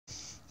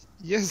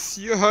Yes,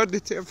 you heard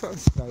it here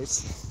first,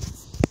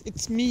 guys.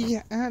 It's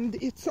me and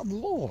it's a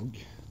vlog.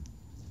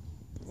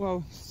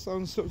 Well,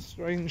 sounds so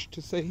strange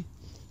to say,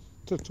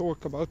 to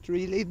talk about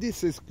really.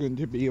 This is going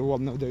to be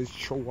one of those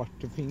short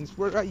things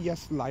where I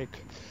just like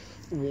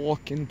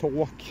walk and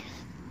talk.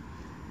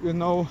 You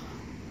know,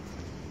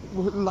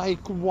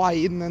 like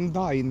wine and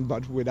dine,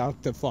 but without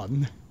the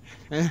fun.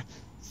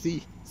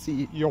 See,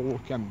 y'all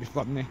can be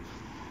funny.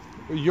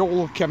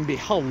 Y'all can be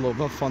hell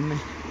of a funny.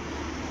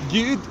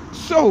 Dude,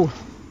 so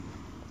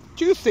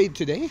Tuesday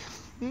today,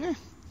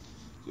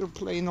 you're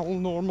playing all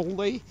normal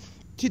day.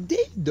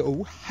 Today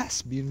though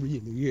has been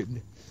really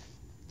good.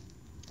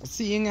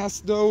 Seeing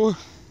as though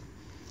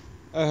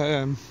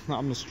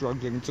I'm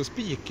struggling to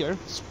speak here,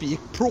 speak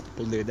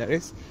properly that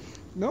is.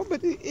 No,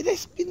 but it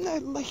has been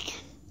like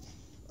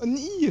an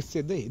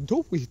easy day,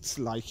 though it's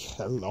like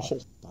hella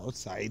hot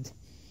outside.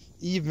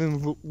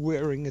 Even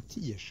wearing a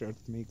t-shirt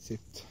makes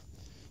it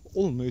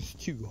almost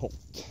too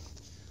hot,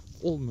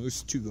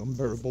 almost too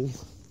unbearable.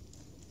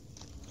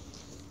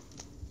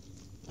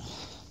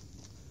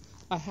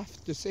 I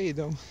have to say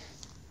though,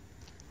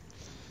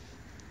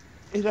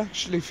 it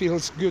actually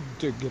feels good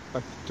to get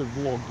back to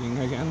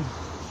vlogging again.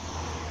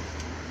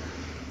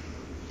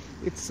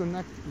 It's an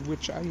act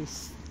which I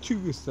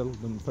too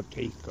seldom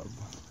partake of.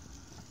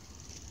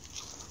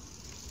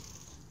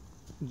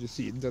 You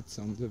see, that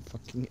sounded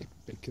fucking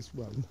epic as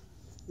well.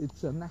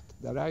 It's an act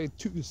that I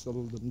too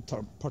seldom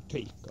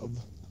partake of.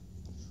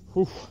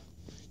 Whew,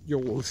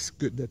 you're always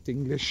good at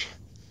English.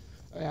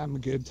 I am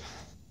good.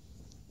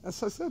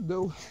 As I said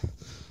though,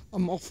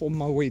 I'm off on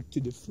my way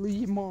to the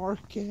flea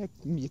market,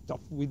 meet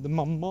up with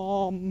my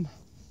mom,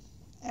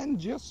 and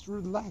just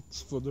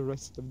relax for the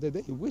rest of the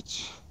day,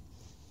 which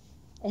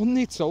on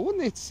its own,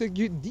 it's a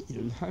good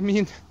deal. I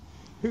mean,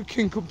 who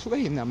can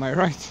complain, am I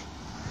right?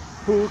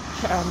 Who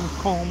can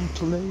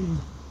complain?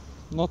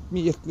 Not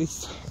me, at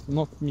least,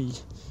 not me.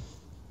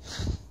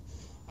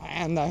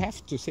 And I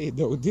have to say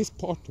though, this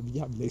part of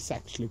Gävle is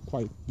actually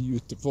quite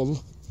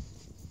beautiful.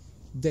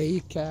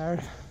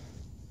 Daycare.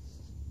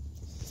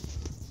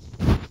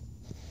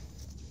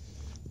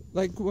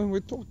 Like when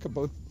we talk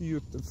about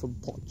beautiful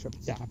parts of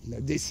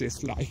Gävle, this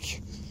is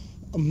like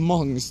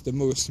amongst the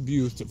most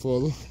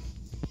beautiful.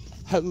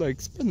 Hella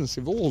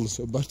expensive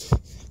also, but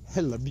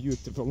hella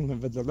beautiful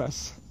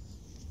nevertheless.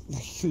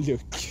 Like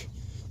look,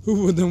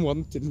 who wouldn't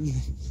want to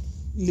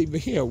live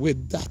here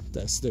with that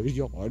as their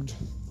yard?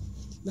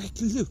 Like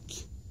look,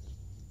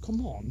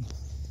 come on.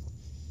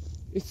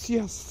 It's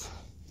just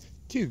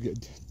too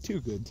good,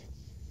 too good,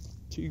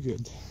 too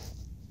good.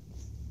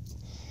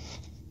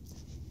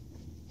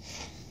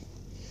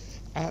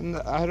 And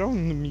I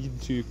don't mean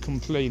to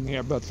complain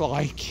here, but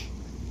like,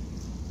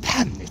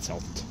 damn, it's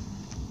hot.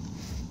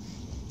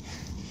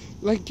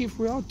 Like, if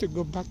we are to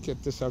go back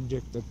at the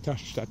subject that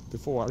touched that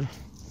before,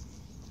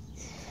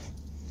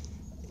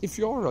 if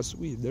you are a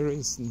Swede, there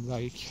is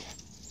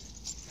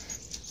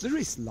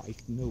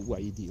like no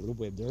ideal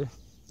weather.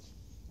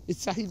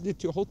 It's either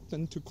too hot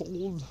and too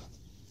cold.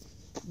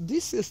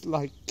 This is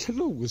like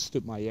close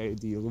to my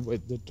ideal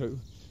weather too,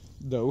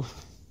 though.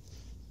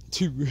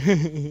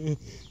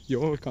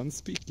 Jag kan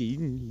speak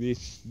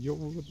English.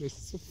 You're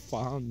so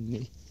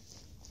funny.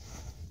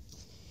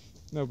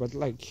 No, but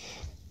like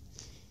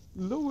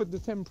lower the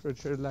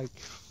temperature like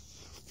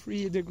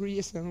 3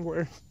 degrees and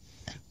we're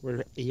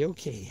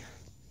A-okay.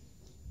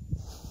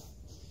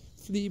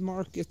 Flea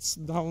markets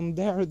down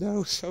there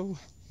though, so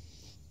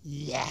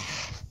yeah.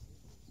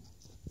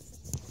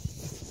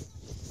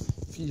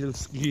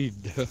 Feels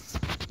good.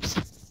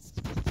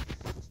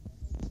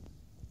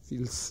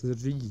 Feels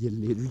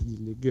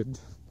really good.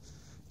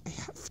 I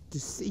have to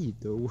say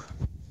though,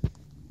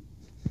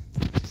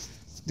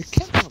 the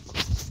camera,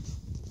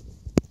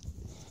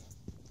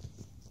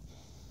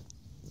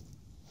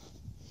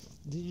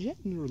 the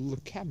general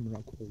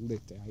camera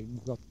quality I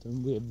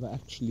gotten with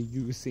actually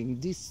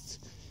using this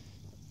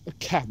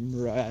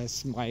camera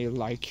as my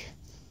like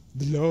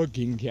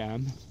vlogging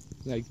cam,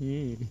 like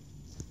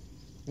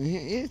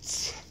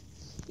it's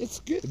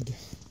good.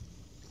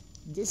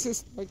 This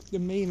is like the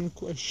main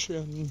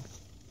question,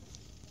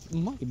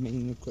 my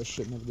main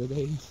question of the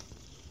day.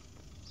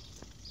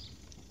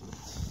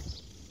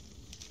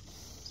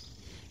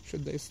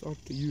 Should I start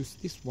to use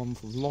this one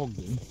for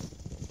vlogging?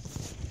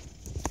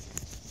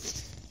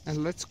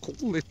 And let's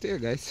call it there,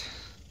 guys.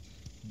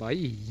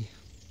 Bye.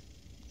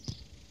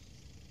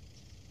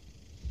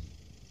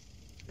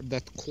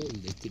 That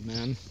quality,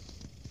 man.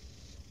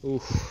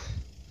 Oh,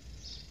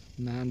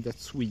 man, that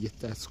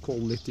sweet ass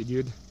quality,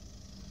 dude.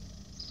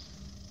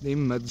 The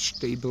image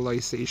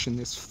stabilization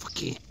is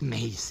fucking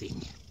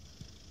amazing.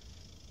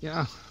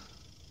 Yeah.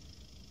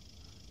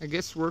 I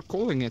guess we're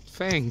calling it.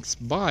 Thanks.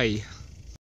 Bye.